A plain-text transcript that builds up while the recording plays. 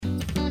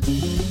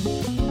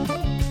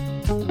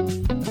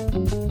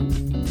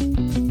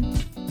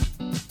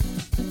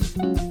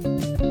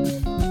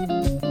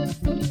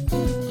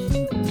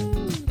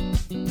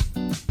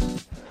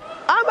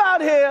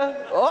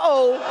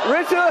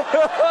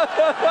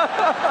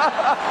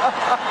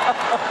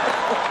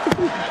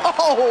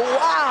Oh,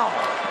 wow.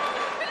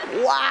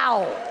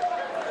 Wow.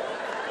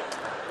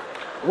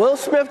 Will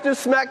Smith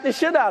just smacked the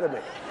shit out of me.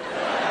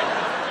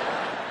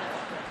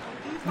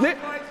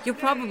 You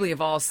probably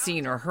have all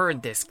seen or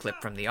heard this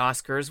clip from the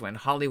Oscars when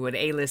Hollywood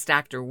A-list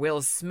actor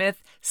Will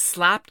Smith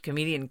slapped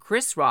comedian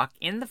Chris Rock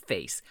in the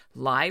face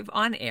live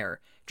on air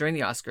during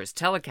the Oscars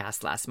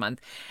telecast last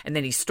month, and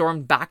then he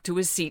stormed back to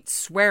his seat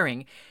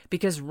swearing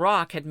because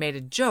Rock had made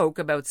a joke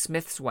about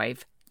Smith's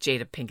wife,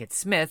 Jada Pinkett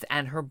Smith,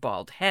 and her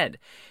bald head.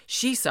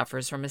 She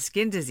suffers from a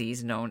skin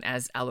disease known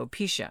as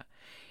alopecia.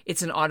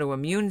 It's an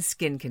autoimmune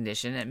skin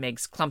condition that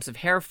makes clumps of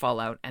hair fall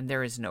out, and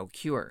there is no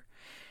cure.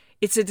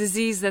 It's a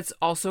disease that's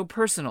also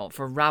personal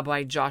for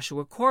Rabbi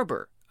Joshua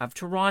Corber of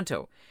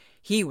Toronto.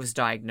 He was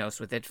diagnosed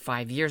with it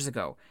 5 years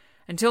ago.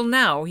 Until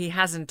now, he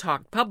hasn't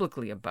talked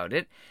publicly about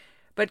it,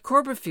 but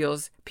Corber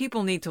feels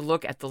people need to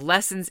look at the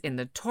lessons in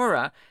the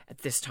Torah at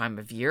this time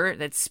of year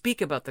that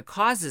speak about the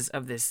causes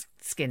of this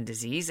skin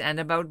disease and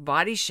about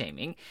body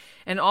shaming,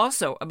 and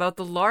also about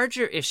the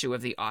larger issue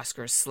of the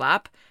Oscar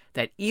slap,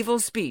 that evil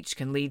speech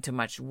can lead to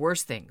much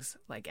worse things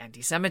like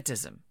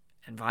anti-Semitism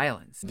and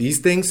violence. These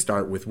things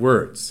start with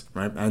words,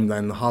 right? And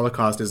then the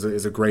Holocaust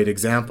is a great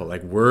example.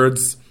 Like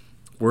words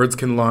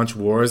can launch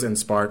wars and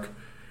spark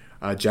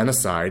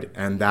genocide,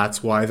 and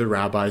that's why the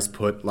rabbis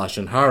put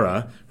lashon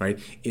hara, right?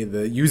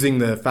 Using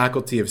the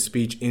faculty of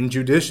speech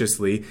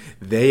injudiciously,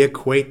 they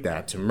equate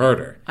that to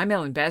murder. I'm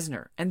Ellen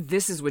Besner, and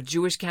this is what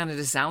Jewish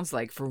Canada sounds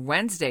like for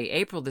Wednesday,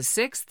 April the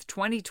 6th,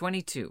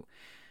 2022.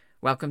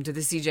 Welcome to the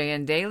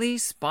CJN Daily,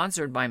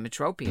 sponsored by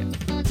Metropia.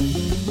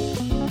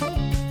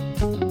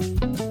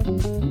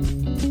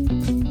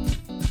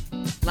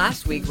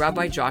 Last week,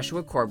 Rabbi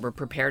Joshua Corber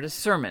prepared a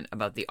sermon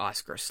about the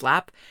Oscar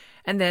slap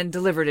and then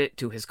delivered it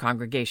to his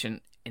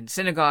congregation in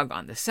synagogue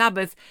on the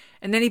Sabbath,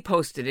 and then he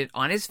posted it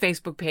on his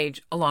Facebook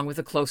page along with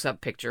a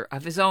close-up picture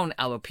of his own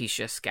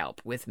alopecia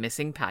scalp with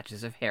missing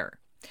patches of hair.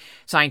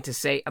 Scientists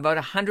say about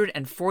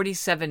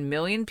 147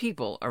 million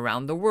people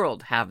around the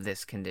world have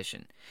this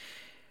condition.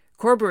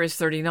 Corber is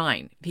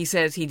 39. He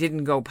says he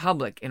didn't go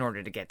public in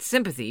order to get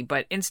sympathy,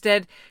 but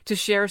instead to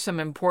share some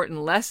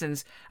important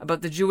lessons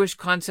about the Jewish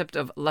concept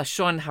of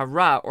lashon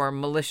hara, or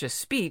malicious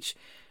speech,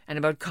 and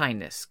about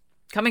kindness.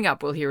 Coming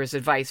up, we'll hear his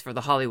advice for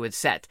the Hollywood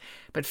set.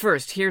 But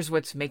first, here's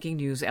what's making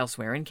news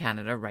elsewhere in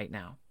Canada right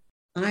now.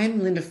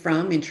 I'm Linda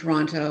Frum in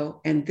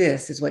Toronto, and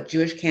this is what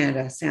Jewish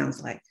Canada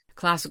sounds like.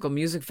 Classical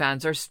music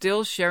fans are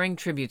still sharing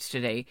tributes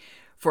today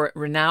for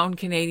renowned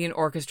Canadian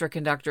orchestra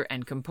conductor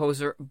and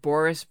composer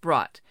Boris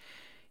Brott.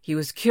 He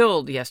was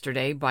killed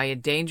yesterday by a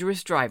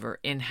dangerous driver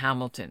in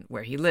Hamilton,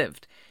 where he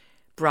lived.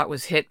 Brott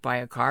was hit by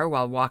a car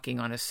while walking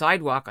on a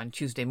sidewalk on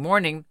Tuesday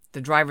morning.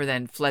 The driver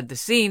then fled the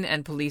scene,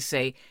 and police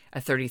say a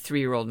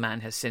 33-year-old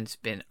man has since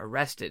been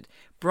arrested.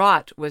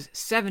 Brott was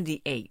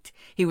 78.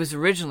 He was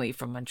originally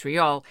from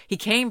Montreal. He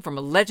came from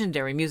a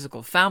legendary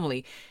musical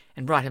family,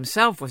 and Brott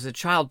himself was a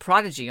child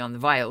prodigy on the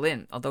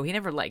violin, although he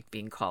never liked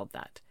being called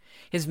that.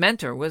 His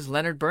mentor was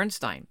Leonard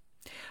Bernstein.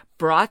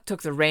 Brott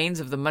took the reins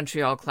of the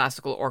Montreal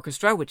Classical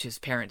Orchestra, which his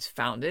parents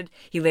founded.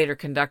 He later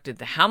conducted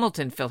the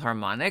Hamilton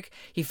Philharmonic.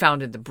 He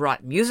founded the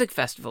Brott Music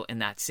Festival in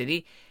that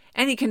city.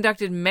 And he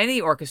conducted many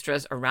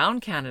orchestras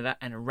around Canada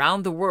and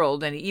around the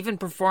world, and he even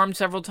performed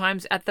several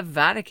times at the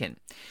Vatican.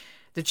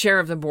 The chair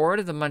of the board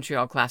of the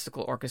Montreal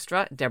Classical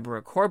Orchestra,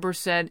 Deborah Corber,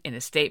 said in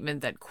a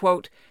statement that,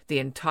 quote, "The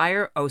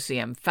entire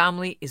OCM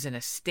family is in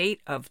a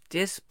state of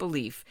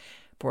disbelief.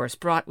 Boris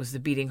Brott was the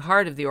beating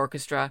heart of the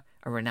orchestra,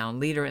 a renowned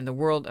leader in the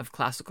world of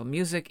classical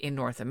music in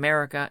North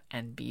America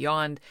and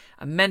beyond,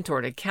 a mentor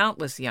to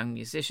countless young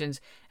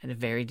musicians, and a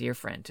very dear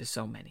friend to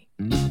so many."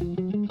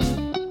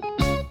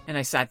 And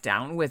I sat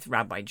down with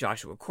Rabbi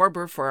Joshua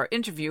Corber for our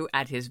interview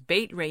at his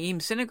Beit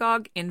Re'im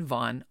synagogue in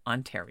Vaughan,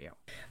 Ontario.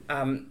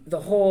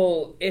 The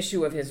whole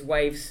issue of his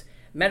wife's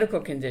medical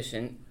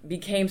condition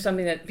became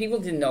something that people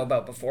didn't know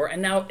about before, and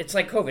now it's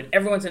like COVID.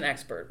 Everyone's an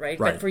expert, right?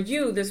 But for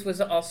you, this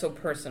was also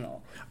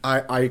personal.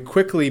 I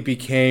quickly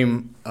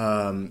became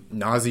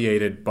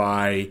nauseated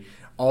by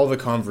all the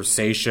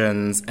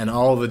conversations and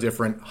all the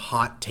different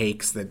hot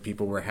takes that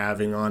people were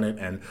having on it.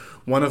 And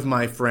one of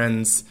my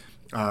friends,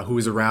 who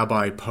is a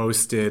rabbi,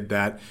 posted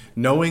that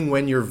knowing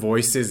when your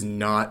voice is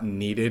not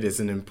needed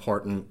is an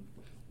important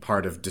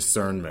part of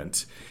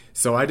discernment.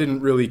 So I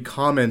didn't really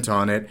comment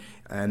on it.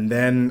 And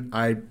then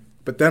I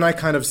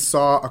kind of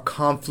saw a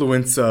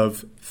confluence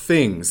of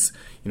things.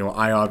 You know,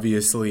 I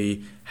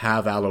obviously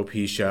have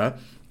alopecia,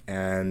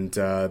 and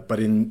but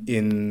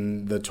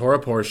in the Torah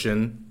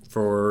portion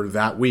for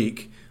that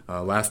week,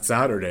 last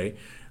Saturday,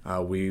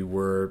 we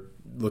were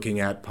looking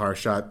at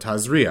Parshat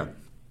Tazria,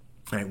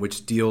 right,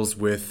 which deals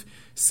with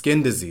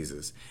skin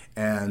diseases.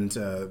 And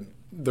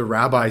the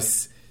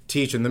rabbis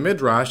teach in the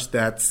Midrash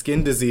that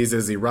skin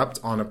diseases erupt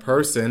on a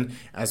person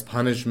as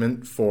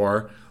punishment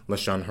for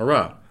lashon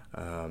hara,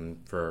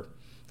 for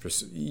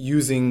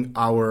using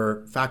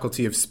our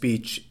faculty of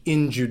speech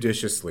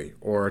injudiciously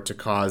or to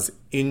cause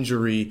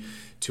injury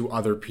to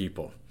other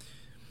people.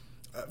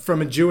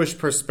 From a Jewish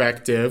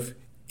perspective,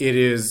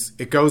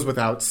 it goes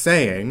without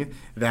saying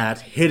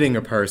that hitting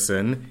a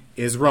person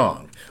is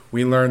wrong.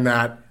 We learn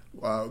that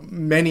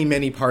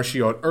many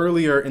parshiot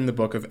earlier in the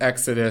book of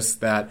Exodus,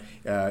 that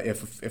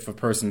if a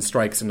person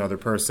strikes another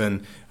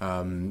person,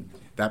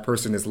 that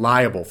person is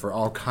liable for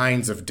all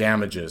kinds of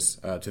damages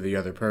to the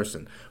other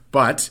person.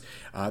 But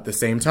at the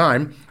same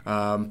time,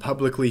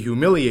 publicly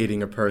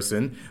humiliating a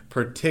person,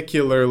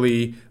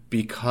 particularly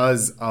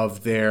because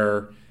of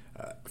their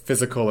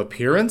physical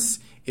appearance,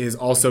 is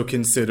also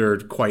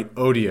considered quite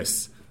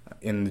odious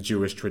in the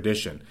Jewish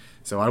tradition.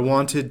 So I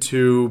wanted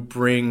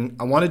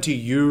to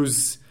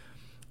use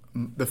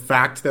the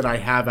fact that I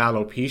have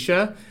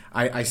alopecia.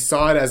 I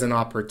saw it as an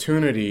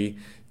opportunity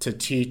to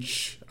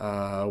teach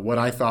what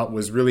I thought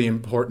was really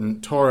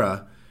important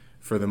Torah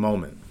for the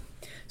moment.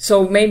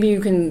 So maybe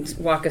you can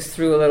walk us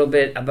through a little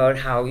bit about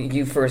how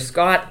you first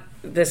got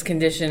this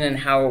condition and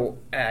how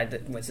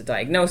was the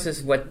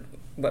diagnosis, what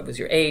was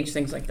your age,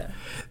 things like that.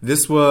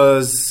 This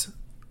was,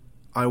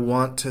 I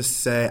want to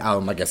say,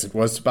 I guess it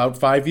was about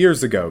 5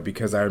 years ago,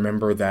 because I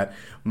remember that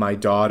my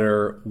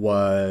daughter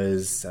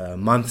was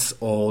months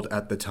old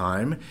at the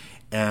time,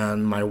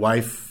 and my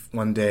wife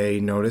one day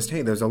noticed,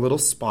 hey, there's a little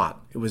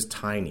spot. It was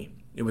tiny.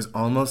 It was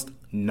almost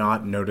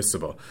not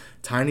noticeable.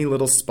 Tiny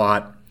little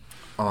spot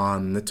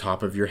on the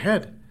top of your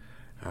head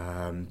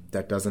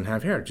that doesn't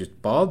have hair,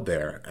 just bald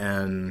there.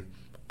 And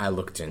I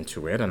looked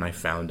into it, and I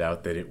found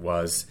out that it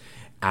was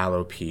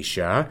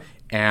alopecia,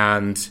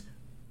 and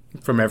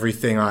from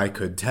everything I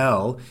could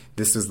tell,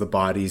 this is the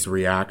body's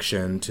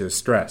reaction to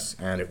stress,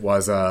 and it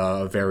was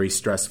a very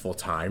stressful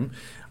time.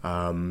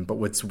 But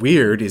what's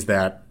weird is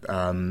that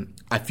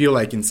I feel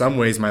like in some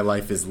ways my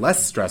life is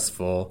less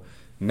stressful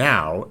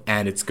now,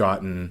 and it's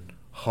gotten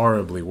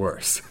horribly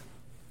worse.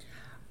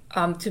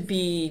 To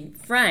be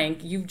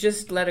frank, you've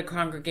just led a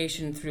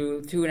congregation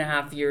through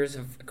 2.5 years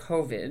of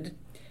COVID,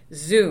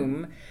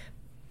 Zoom,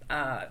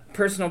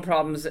 personal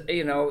problems,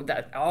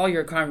 that all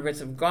your congregants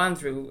have gone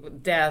through,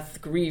 death,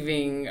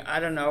 grieving,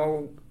 I don't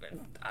know.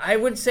 I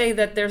would say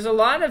that there's a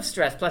lot of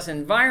stress, plus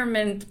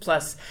environment,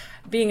 plus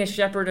being a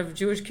shepherd of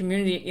Jewish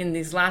community in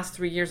these last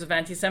 3 years of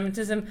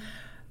anti-Semitism.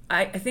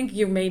 I think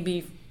you may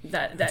be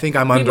that I think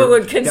I'm people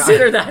would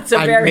consider that's a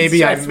very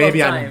stressful maybe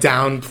time. I'm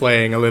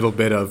downplaying a little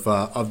bit of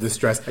the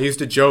stress. I used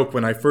to joke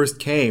when I first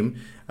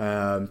came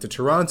to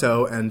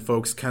Toronto, and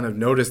folks kind of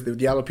noticed that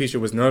the alopecia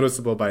was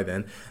noticeable by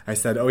then. I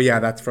said, "Oh yeah,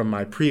 that's from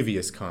my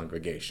previous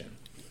congregation."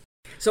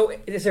 So,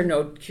 is there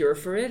no cure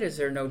for it? Is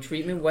there no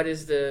treatment? What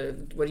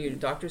do your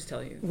doctors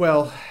tell you?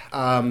 Well,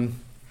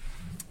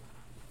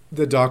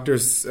 the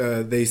doctors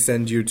they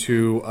send you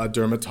to a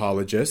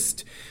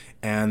dermatologist.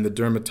 And the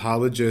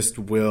dermatologist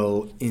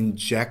will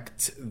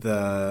inject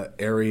the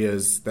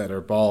areas that are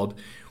bald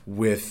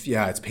with,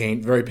 it's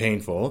very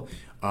painful,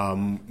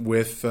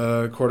 with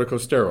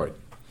corticosteroid,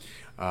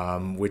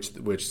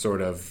 which sort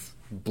of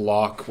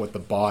block what the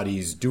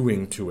body's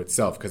doing to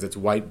itself, because it's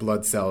white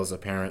blood cells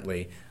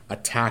apparently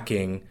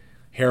attacking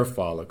hair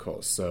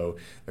follicles. So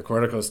the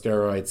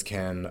corticosteroids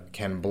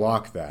can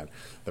block that.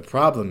 The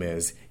problem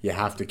is you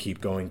have to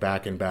keep going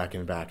back and back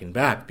and back and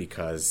back,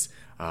 because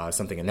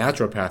something a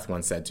naturopath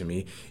once said to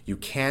me, you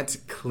can't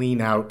clean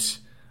out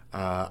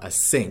a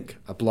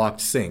blocked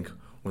sink,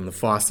 when the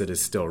faucet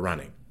is still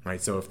running,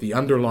 right? So if the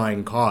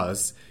underlying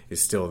cause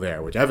is still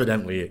there, which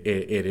evidently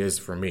it is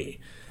for me,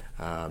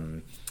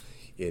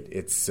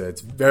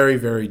 it's very,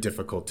 very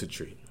difficult to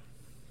treat.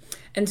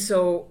 And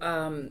so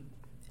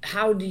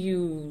how do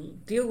you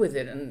deal with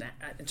it? And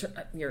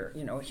you're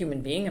a human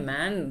being, a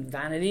man,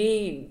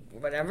 vanity,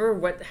 whatever.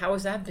 How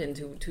has that been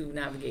to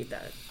navigate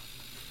that?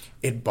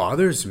 It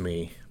bothers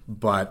me,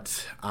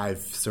 but I've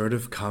sort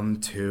of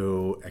come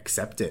to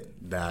accept it,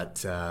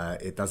 that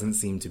it doesn't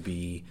seem to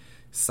be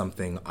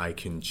something I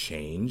can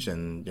change.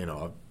 And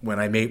when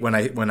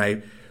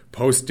I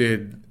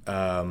posted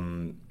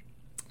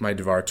my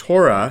Devar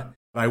Torah,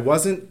 I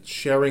wasn't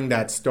sharing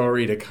that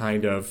story to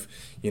kind of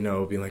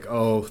being like,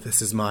 oh,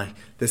 this is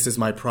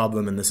my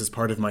problem, and this is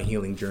part of my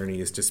healing journey,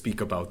 is to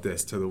speak about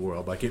this to the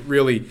world. Like it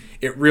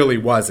really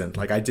wasn't.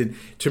 Like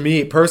to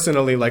me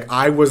personally, like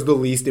I was the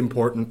least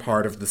important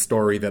part of the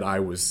story that I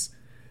was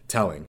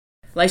telling.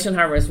 Lashon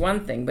Hara is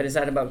one thing, but is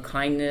that about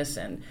kindness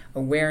and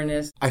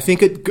awareness? I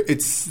think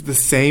it's the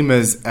same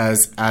as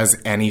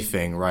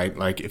anything, right?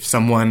 Like if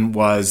someone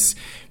was,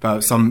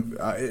 some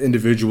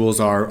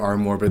individuals are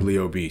morbidly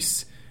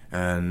obese,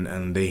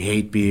 and they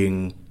hate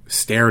being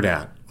stared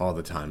at all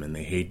the time, and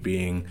they hate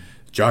being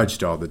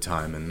judged all the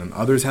time, and then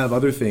others have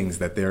other things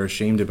that they're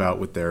ashamed about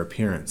with their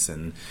appearance.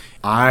 And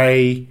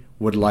I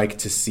would like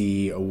to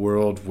see a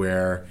world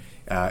where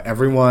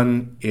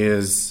everyone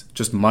is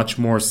just much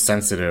more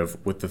sensitive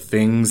with the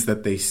things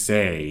that they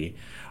say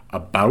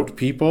about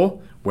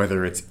people,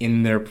 whether it's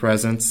in their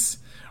presence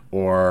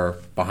or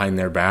behind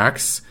their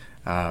backs.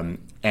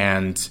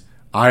 And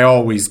I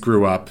always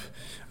grew up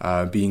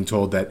being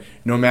told that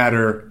no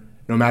matter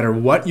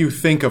what you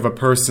think of a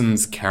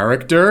person's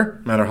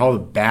character, no matter how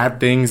bad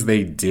things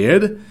they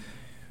did,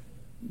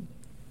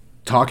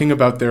 talking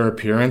about their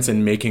appearance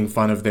and making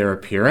fun of their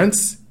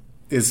appearance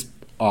is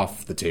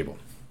off the table.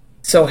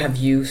 So have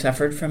you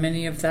suffered from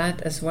any of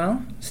that as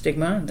well?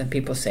 Stigma? That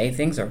people say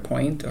things or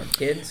point or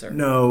kids or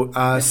No,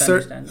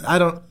 misunderstand? I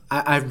don't.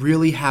 I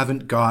really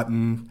haven't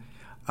gotten.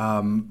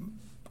 I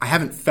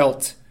haven't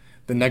felt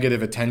the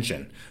negative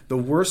attention. The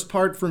worst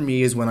part for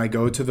me is when I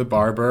go to the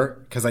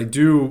barber, because I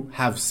do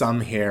have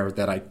some hair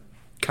that I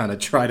kind of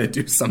try to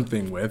do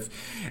something with,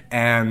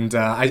 and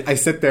I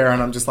sit there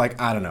and I'm just like,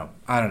 I don't know.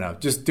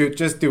 Just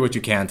do what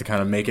you can to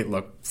kind of make it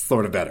look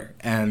sort of better.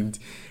 And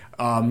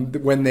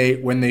when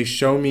they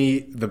show me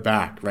the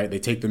back, right? They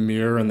take the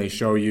mirror and they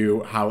show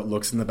you how it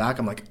looks in the back.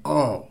 I'm like,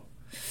 oh,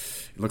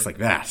 it looks like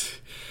that,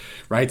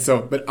 right?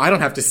 So, but I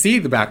don't have to see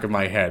the back of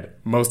my head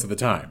most of the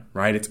time,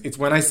 right? It's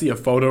when I see a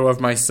photo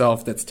of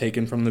myself that's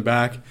taken from the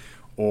back,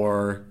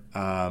 or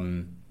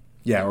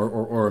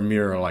or a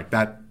mirror like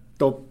that.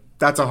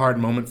 That's a hard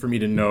moment for me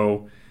to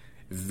know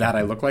that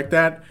I look like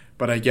that.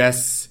 But I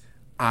guess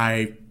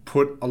I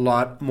put a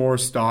lot more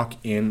stock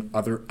in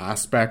other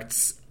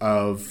aspects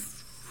of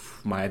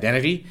my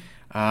identity,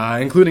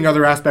 including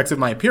other aspects of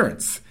my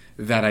appearance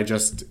that I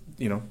just,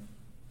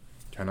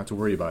 try not to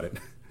worry about it.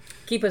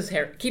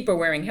 Kippah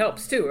wearing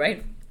helps too,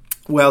 right?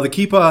 Well, the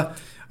kippah,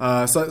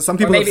 so some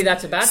people... Or maybe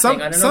that's a bad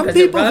thing. I don't know, because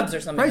it rubs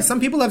or something. Right, some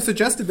people have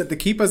suggested that the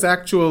kippah is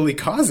actually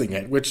causing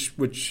it, which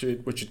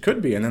it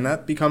could be, and then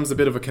that becomes a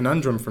bit of a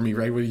conundrum for me,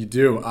 right? What do you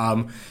do?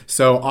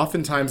 So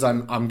oftentimes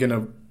I'm going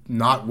to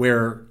not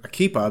wear a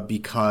kippah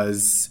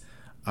because...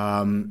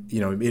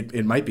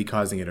 it might be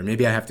causing it, or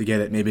maybe I have to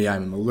get it. Maybe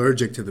I'm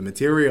allergic to the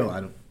material.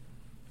 I don't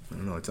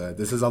know.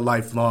 This is a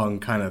lifelong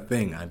kind of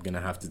thing I'm going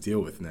to have to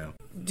deal with now.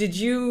 Did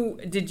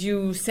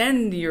you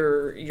send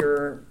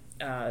your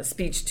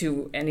speech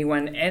to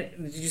anyone?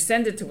 Did you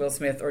send it to Will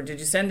Smith, or did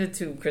you send it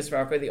to Chris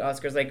Rock or the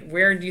Oscars? Like,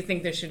 where do you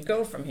think they should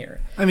go from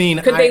here? I mean,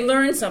 could they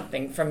learn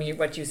something from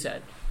what you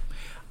said?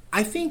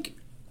 I think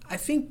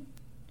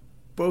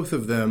both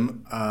of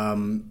them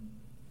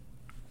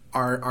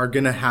are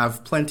going to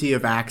have plenty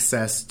of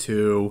access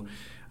to,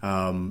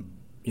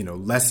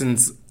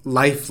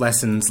 life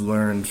lessons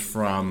learned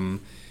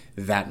from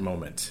that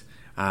moment.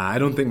 I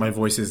don't think my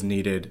voice is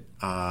needed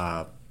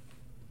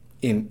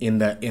in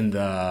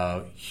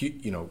the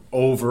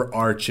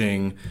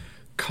overarching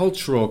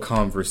cultural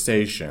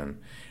conversation,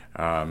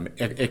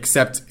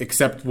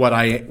 except what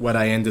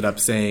I ended up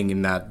saying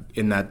in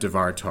that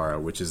Devar Torah,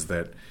 which is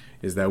that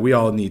we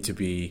all need to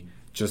be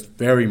just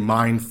very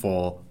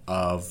mindful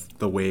of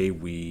the way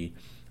we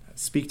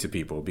speak to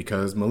people,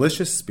 because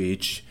malicious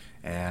speech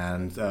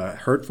and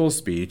hurtful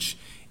speech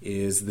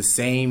is the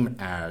same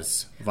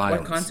as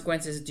violence. What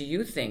consequences do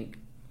you think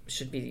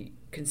should be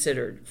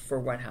considered for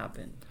what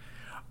happened?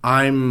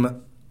 I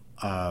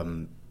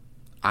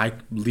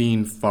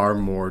lean far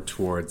more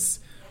towards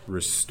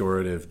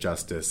restorative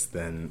justice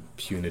than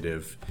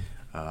punitive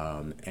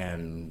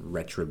and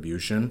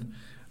retribution.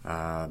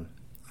 I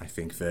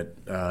think that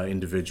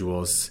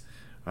individuals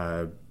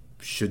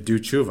should do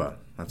tshuva.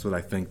 That's what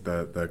I think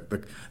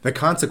the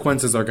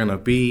consequences are going to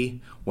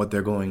be, what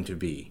they're going to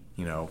be.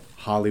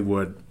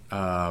 Hollywood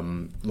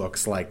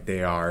looks like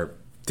they are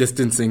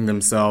distancing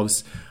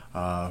themselves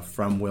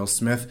from Will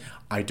Smith.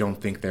 I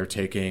don't think they're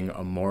taking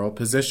a moral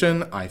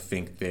position. I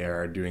think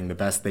they're doing the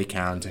best they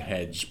can to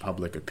hedge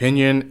public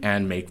opinion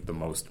and make the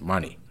most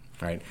money.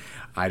 Right?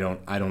 I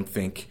don't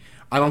think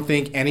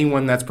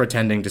anyone that's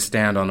pretending to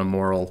stand on a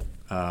moral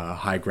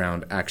high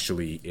ground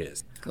actually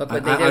is. Look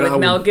what they did with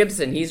Mel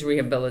Gibson. He's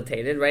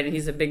rehabilitated, right? And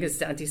he's the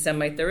biggest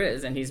anti-Semite there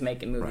is, and he's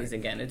making movies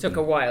again. It took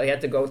a while. He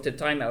had to go to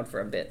timeout for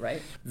a bit,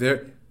 right?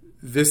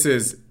 This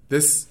is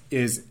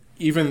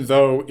even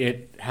though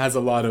it has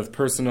a lot of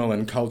personal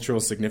and cultural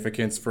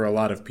significance for a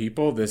lot of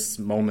people, this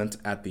moment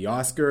at the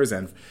Oscars,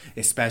 and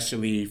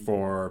especially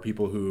for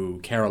people who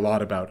care a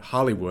lot about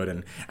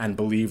Hollywood and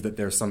believe that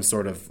there's some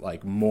sort of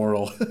like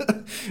moral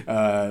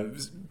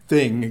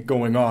thing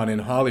going on in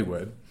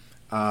Hollywood.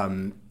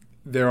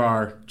 There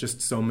are just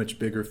so many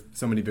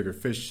bigger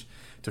fish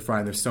to fry,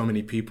 and there's so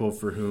many people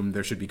for whom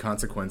there should be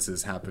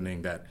consequences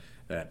happening that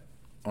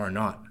are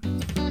not.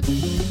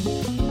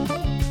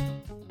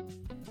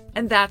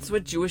 And that's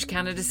what Jewish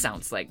Canada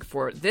sounds like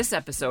for this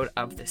episode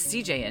of the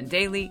CJN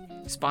Daily,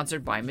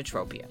 sponsored by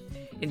Metropia.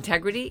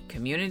 Integrity,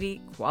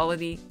 community,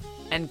 quality,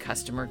 and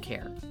customer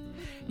care.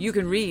 You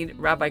can read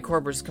Rabbi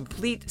Corber's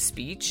complete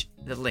speech.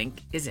 The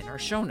link is in our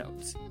show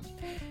notes.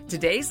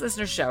 Today's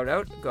listener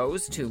shout-out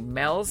goes to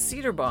Mel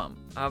Cederbaum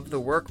of the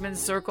Workmen's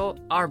Circle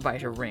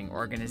Arbeiter Ring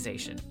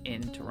organization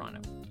in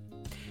Toronto.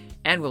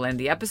 And we'll end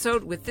the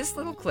episode with this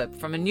little clip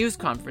from a news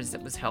conference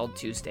that was held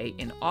Tuesday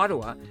in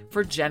Ottawa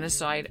for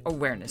Genocide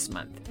Awareness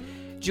Month.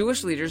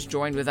 Jewish leaders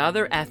joined with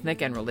other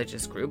ethnic and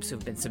religious groups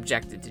who've been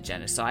subjected to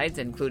genocides,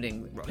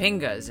 including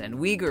Rohingyas and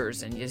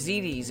Uyghurs and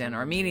Yazidis and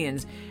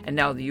Armenians, and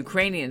now the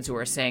Ukrainians who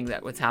are saying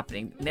that what's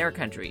happening in their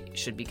country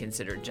should be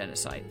considered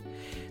genocide.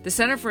 The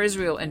Center for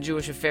Israel and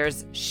Jewish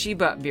Affairs'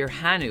 Shiba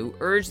Birhanu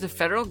urged the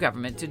federal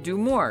government to do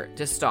more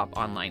to stop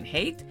online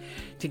hate,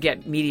 to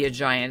get media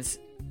giants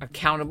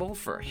accountable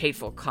for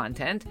hateful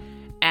content,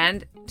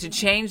 and to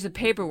change the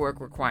paperwork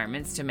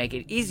requirements to make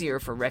it easier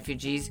for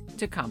refugees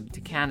to come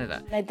to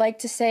Canada. I'd like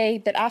to say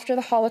that after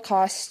the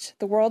Holocaust,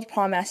 the world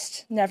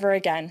promised never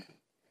again.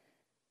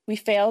 We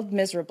failed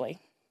miserably.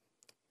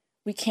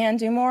 We can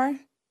do more,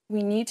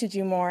 we need to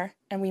do more,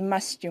 and we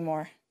must do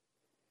more.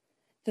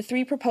 The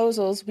 3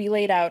 proposals we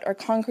laid out are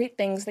concrete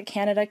things that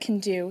Canada can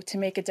do to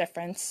make a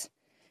difference.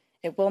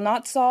 It will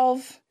not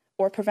solve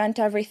or prevent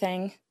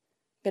everything,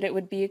 but it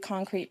would be a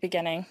concrete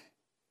beginning.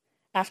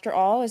 After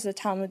all, as the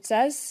Talmud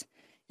says,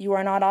 you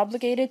are not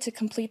obligated to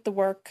complete the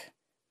work,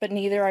 but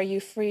neither are you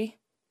free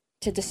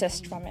to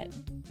desist from it.